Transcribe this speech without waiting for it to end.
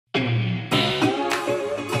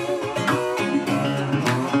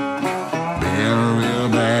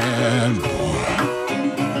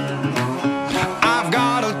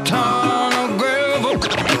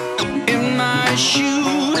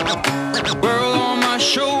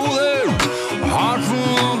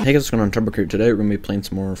Hey guys, what's going on? Turbo Crew. Today we're going to be playing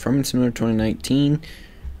some more Farming Simulator 2019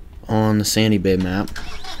 on the Sandy Bay map.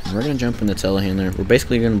 And we're going to jump in the telehandler. We're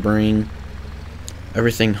basically going to bring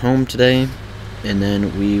everything home today, and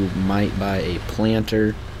then we might buy a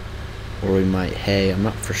planter, or we might hay. I'm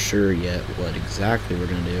not for sure yet what exactly we're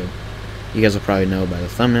going to do. You guys will probably know by the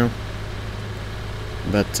thumbnail.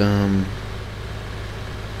 But,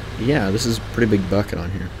 yeah, this is a pretty big bucket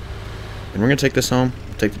on here. And we're going to take this home,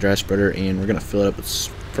 take the dry spreader, and we're going to fill it up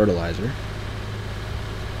with fertilizer.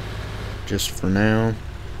 Just for now.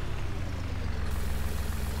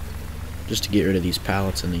 Just to get rid of these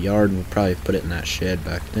pallets in the yard, and we'll probably put it in that shed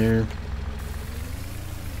back there.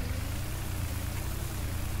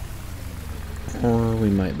 Or we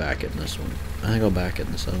might back it in this one. I think I'll back it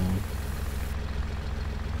in this other one.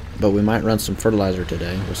 But we might run some fertilizer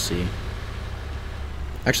today. We'll see.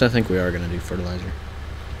 Actually, I think we are going to do fertilizer.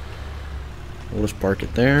 We'll just park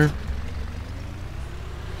it there.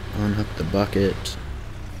 Unhook the bucket.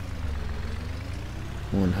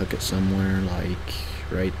 We'll unhook it somewhere, like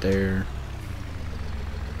right there.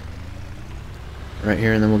 Right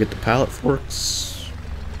here, and then we'll get the pallet forks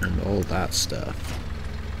and all that stuff.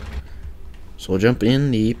 So we'll jump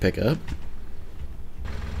in the pickup.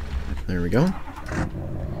 There we go.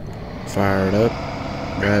 Fire it up.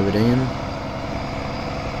 Drive it in.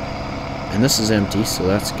 And this is empty, so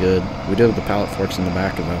that's good. We do have the pallet forks in the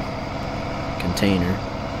back of a container.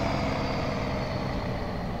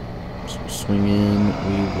 So swing in,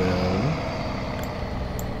 we will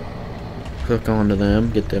hook onto them,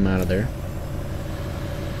 get them out of there.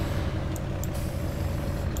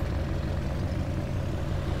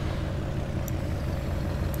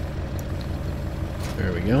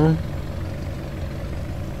 There we go.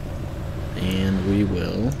 And we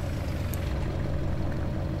will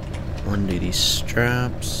undo these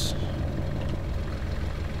straps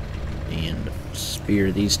and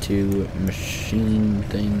spear these two machine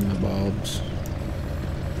thingamabobs,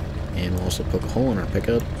 and we'll also poke a hole in our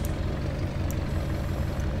pickup.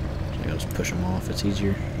 So I'll just push them off, it's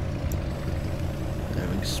easier. Then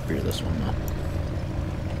we can spear this one though.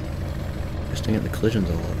 Just thinking the collisions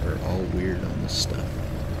are all weird on this stuff.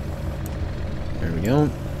 There we go.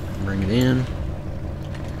 Bring it in.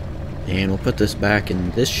 And we'll put this back in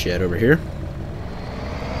this shed over here. If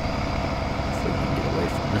we can get away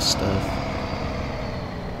from this stuff.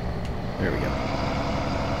 There we go.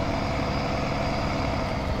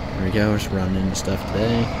 There we go, we're just running into stuff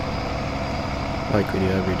today. Like we do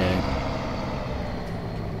every day.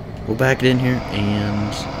 We'll back it in here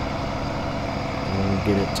and we'll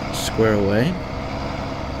get it square away.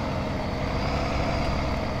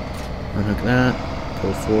 Unhook that,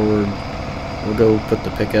 pull forward. We'll go put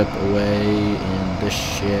the pickup away in this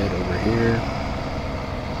shed over here.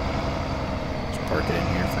 Let's park it in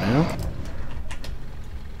here for now.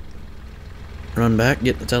 Run back,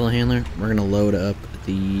 get the telehandler. We're going to load up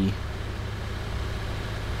the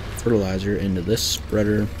fertilizer into this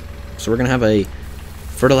spreader. So we're going to have a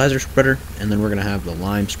fertilizer spreader, and then we're going to have the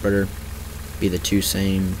lime spreader be the two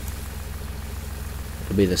same.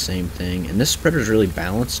 It'll be the same thing. And this spreader is really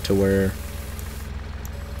balanced to where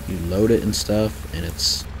you load it and stuff, and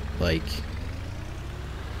it's like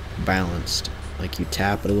balanced. Like you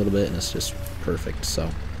tap it a little bit, and it's just perfect. So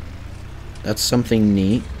that's something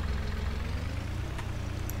neat.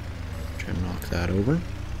 Try to knock that over.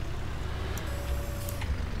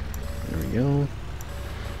 There we go.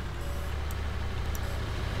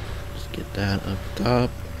 Just get that up top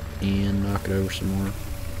and knock it over some more.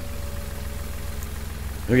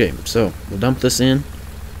 Okay, so we'll dump this in,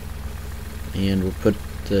 and we'll put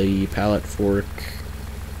the pallet fork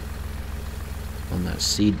on that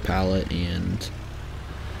seed pallet and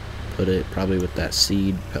put it probably with that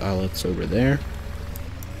seed pallets over there.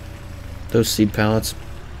 Those seed pallets.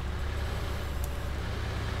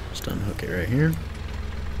 Just unhook it right here.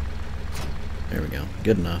 There we go.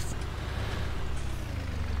 Good enough.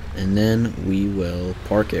 And then we will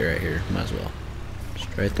park it right here. Might as well.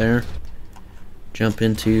 Just right there. Jump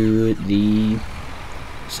into the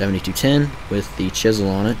 7210 with the chisel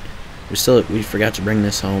on it. We forgot to bring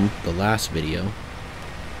this home the last video,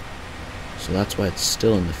 so that's why it's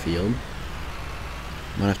still in the field.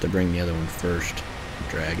 Might have to bring the other one first and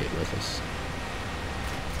drag it with us.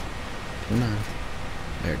 Come on.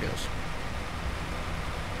 There it goes.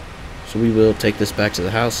 So we will take this back to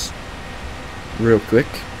the house real quick.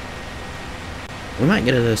 We might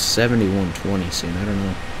get a 7120 soon, I don't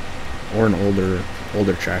know. Or an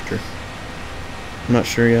older tractor. I'm not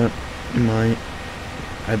sure yet. We might.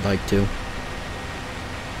 I'd like to.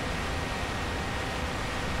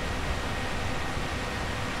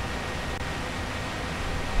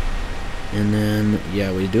 And then,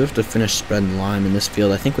 yeah, we do have to finish spreading lime in this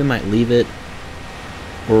field. I think we might leave it,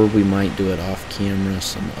 or we might do it off camera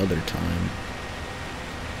some other time.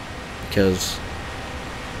 Because,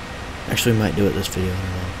 actually we might do it this video, I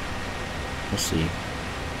don't know. We'll see.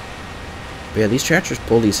 But yeah, these tractors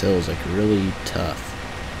pull these hills like really tough.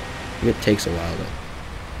 It takes a while to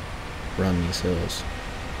run these hills.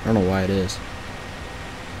 I don't know why it is.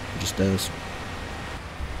 It just does.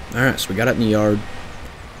 Alright, so we got it in the yard.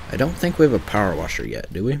 I don't think we have a power washer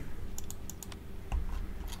yet, do we?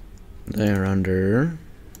 They're under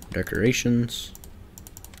decorations.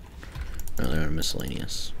 No, they're under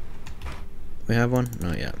miscellaneous. We have one?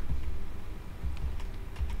 Not yet.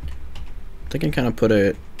 I think I can kind of put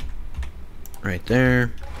it right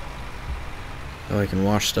there. So I can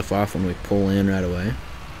wash stuff off when we pull in right away.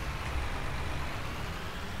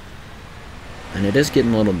 And it is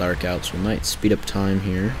getting a little dark out, so we might speed up time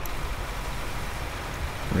here.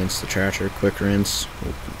 Rinse the tractor, quick rinse.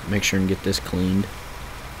 We'll make sure and get this cleaned.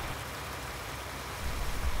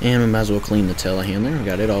 And we might as well clean the telehandler. We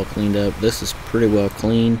got it all cleaned up. This is pretty well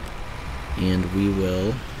clean. And we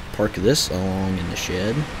will park this along in the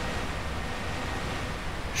shed.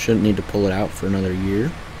 Shouldn't need to pull it out for another year.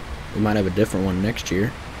 We might have a different one next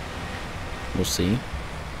year. We'll see. There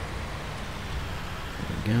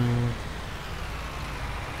we go.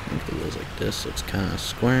 Make the wheels like this so it's kind of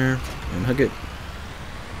square. Unhook it.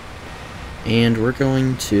 And we're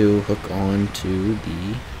going to hook on to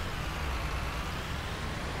the...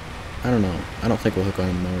 I don't know. I don't think we'll hook on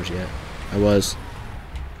the mowers yet. I was,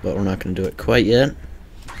 but we're not going to do it quite yet.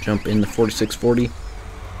 Jump in the 4640.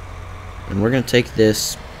 And we're going to take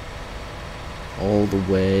this all the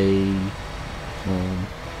way home.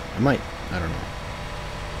 I don't know.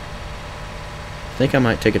 I think I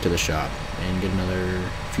might take it to the shop and get another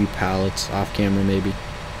few pallets off camera maybe.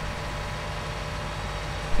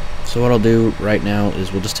 So what I'll do right now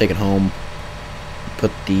is we'll just take it home,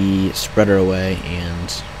 put the spreader away,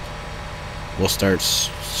 and we'll start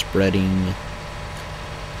spreading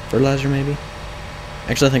fertilizer maybe?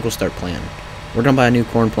 Actually, I think we'll start planting. We're going to buy a new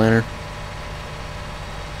corn planter.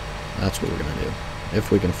 That's what we're going to do, if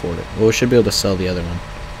we can afford it. Well, we should be able to sell the other one.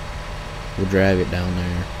 We'll drive it down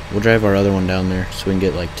there. We'll drive our other one down there so we can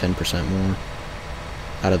get like 10% more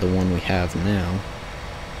out of the one we have now.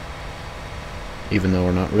 Even though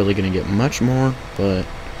we're not really going to get much more, but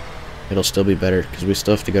it'll still be better because we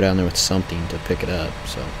still have to go down there with something to pick it up.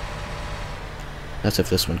 So that's if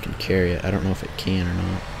this one can carry it. I don't know if it can or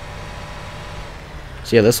not.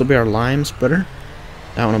 So yeah, this will be our lime spreader.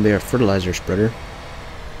 That one will be our fertilizer spreader.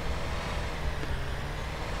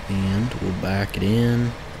 And we'll back it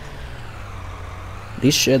in.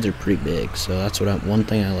 These sheds are pretty big, so that's one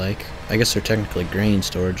thing I like. I guess they're technically grain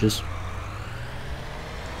storages.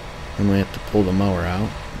 And we have to pull the mower out.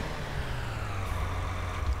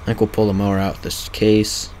 I think we'll pull the mower out this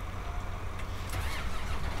case.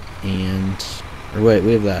 Or wait,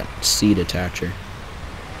 we have that seed attacher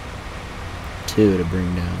too to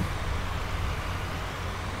bring down.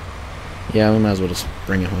 Yeah, we might as well just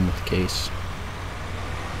bring it home with the case.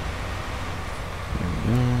 There we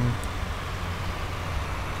go.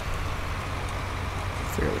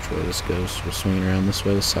 I forget which way this goes. We'll swing it around this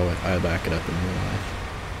way. This is how I back it up in real life.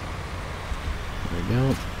 There we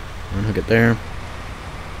go. Unhook it there.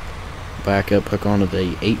 Back up, hook onto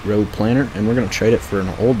the 8-row planter, and we're going to trade it for an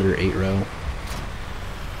older 8-row.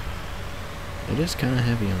 It is kind of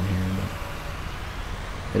heavy on here,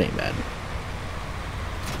 but it ain't bad.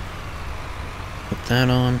 Put that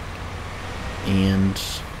on, and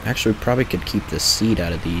actually we probably could keep the seed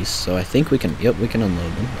out of these, so I think we can, yep, we can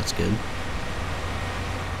unload them. That's good.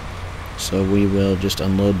 So we will just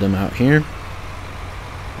unload them out here.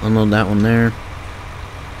 Unload that one there.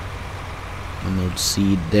 Unload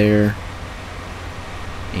seed there.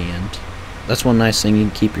 And that's one nice thing, you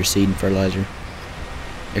can keep your seed and fertilizer.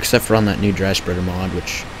 Except for on that new dry spreader mod,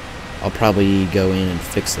 which I'll probably go in and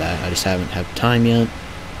fix that. I just haven't had time yet.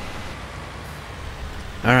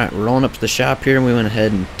 Alright, we're rolling up to the shop here, and we went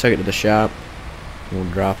ahead and took it to the shop. We'll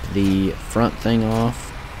drop the front thing off.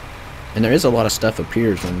 And there is a lot of stuff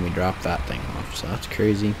appears when we drop that thing off, so that's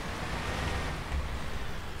crazy.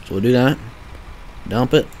 So we'll do that.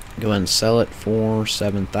 Dump it. Go ahead and sell it for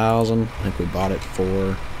 $7,000. I think we bought it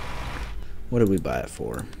for... What did we buy it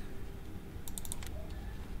for?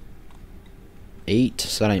 $8,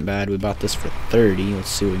 so that ain't bad. We bought this for $30. Let's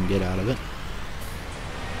see what we can get out of it.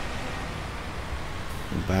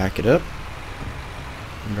 We'll back it up.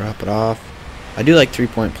 And drop it off. I do like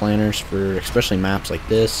 3-point planters for especially maps like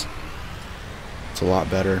this. It's a lot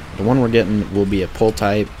better. The one we're getting will be a pull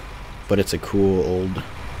type, but it's a cool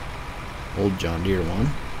old John Deere one.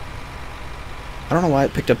 I don't know why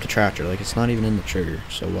it picked up the tractor. Like, it's not even in the trigger.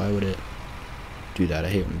 So why would it do that? I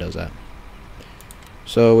hate when it does that.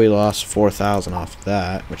 So we lost 4,000 off of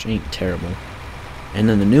that, which ain't terrible. And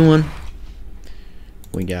then the new one,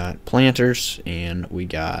 we got planters, and we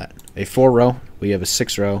got a 4-row, we have a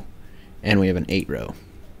 6-row, and we have an 8-row.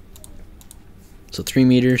 So 3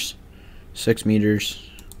 meters, 6 meters,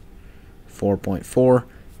 4.4.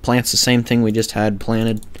 Plants the same thing we just had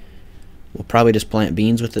planted. We'll probably just plant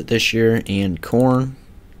beans with it this year and corn.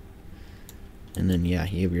 And then, yeah,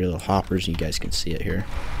 you have your little hoppers. You guys can see it here.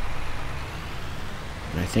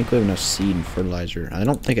 And I think we have enough seed and fertilizer. I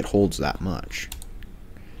don't think it holds that much.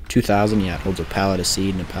 2,000, yeah, it holds a pallet of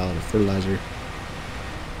seed and a pallet of fertilizer.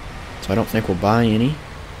 So I don't think we'll buy any.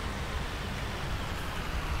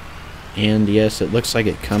 And yes, it looks like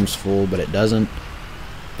it comes full, but it doesn't.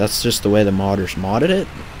 That's just the way the modders modded it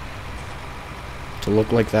to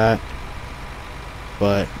look like that.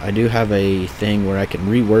 But I do have a thing where I can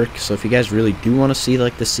rework, so if you guys really do want to see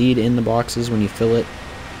like the seed in the boxes when you fill it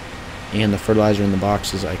and the fertilizer in the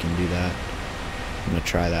boxes, I can do that. I'm going to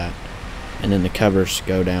try that. And then the covers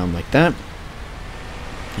go down like that.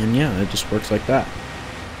 And yeah, it just works like that.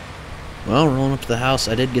 Well, rolling up to the house,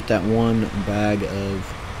 I did get that one bag of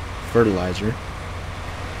fertilizer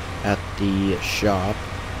at the shop.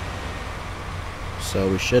 So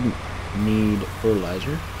we shouldn't need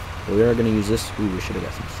fertilizer. But we are going to use this. Ooh, we should have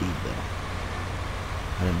got some seed though.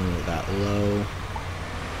 I didn't move it that low.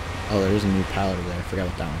 Oh, there is a new pallet over there. I forgot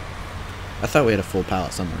about that one. I thought we had a full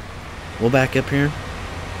pallet somewhere. We'll back up here.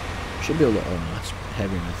 Should be able to. Oh no, it's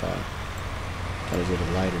heavier than I thought. Thought it was a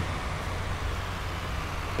little lighter.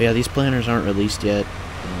 But yeah, these planters aren't released yet.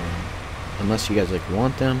 Unless you guys like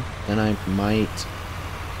want them, then I might.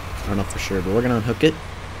 I don't know for sure, but we're gonna unhook it,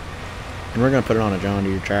 and we're gonna put it on a John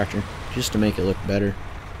Deere tractor just to make it look better.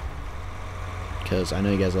 Because I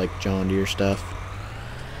know you guys like John Deere stuff,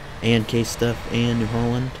 and Case stuff, and New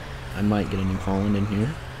Holland. I might get a New Holland in here.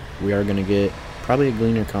 We are gonna get probably a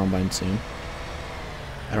Gleaner combine soon.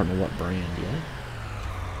 I don't know what brand yet.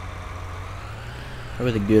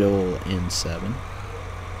 Probably the good old N7.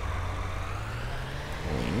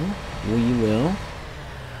 Well, we will.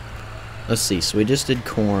 Let's see. So we just did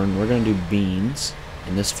corn. We're going to do beans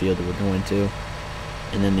in this field that we're going to.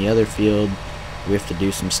 And then the other field, we have to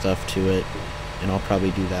do some stuff to it. And I'll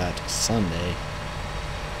probably do that Sunday.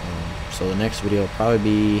 So the next video will probably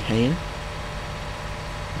be haying.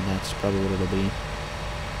 And that's probably what it'll be.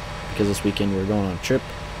 Because this weekend we're going on a trip.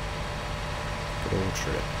 Good old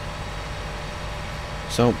trip.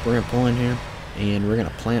 So we're going to pull in here. And we're going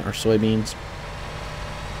to plant our soybeans.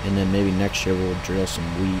 And then maybe next year we'll drill some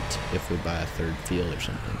wheat if we buy a third field or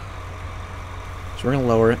something. So we're going to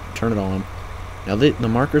lower it, turn it on. Now the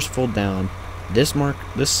markers fold down. This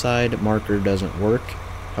side marker doesn't work.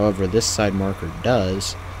 However, this side marker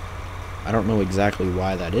does. I don't know exactly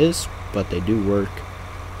why that is, but they do work.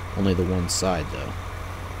 Only the one side though.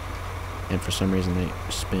 And for some reason they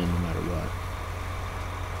spin no matter what.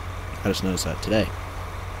 I just noticed that today.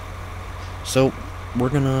 So we're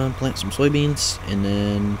gonna plant some soybeans, and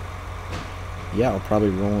then yeah, I'll probably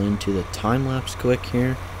roll into the time lapse quick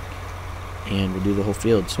here, and we'll do the whole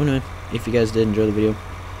field. So anyway, if you guys did enjoy the video,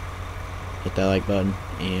 hit that like button,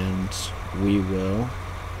 and we will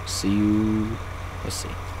see you. Let's see.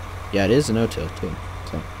 Yeah, it is a no-till too.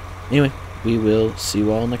 So anyway, we will see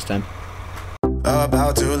you all next time.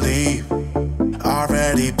 About to leave,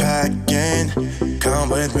 already packing. Come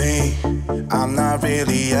with me, I'm not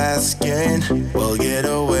really asking. We'll get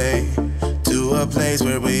away to a place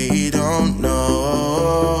where we don't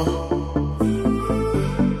know.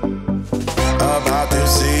 About to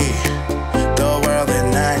see the world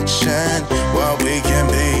in action, what we can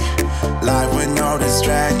be, life with no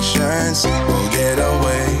distractions. We'll get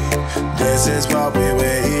away, this is what we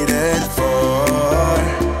waited for.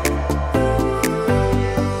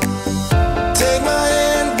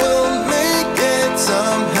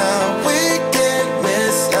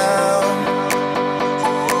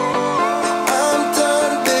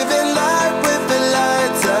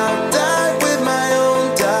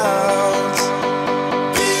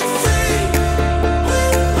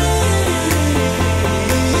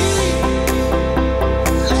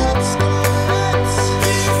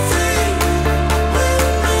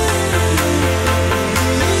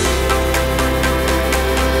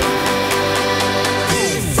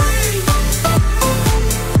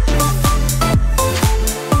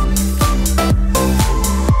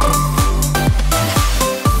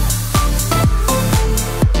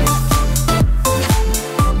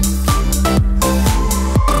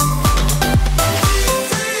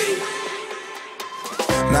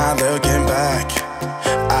 Not looking back,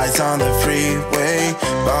 Eyes on the freeway,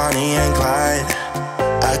 Bonnie and Clyde,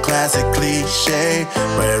 a classic cliche.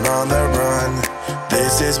 We're on the run,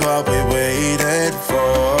 this is what we waited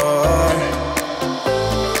for.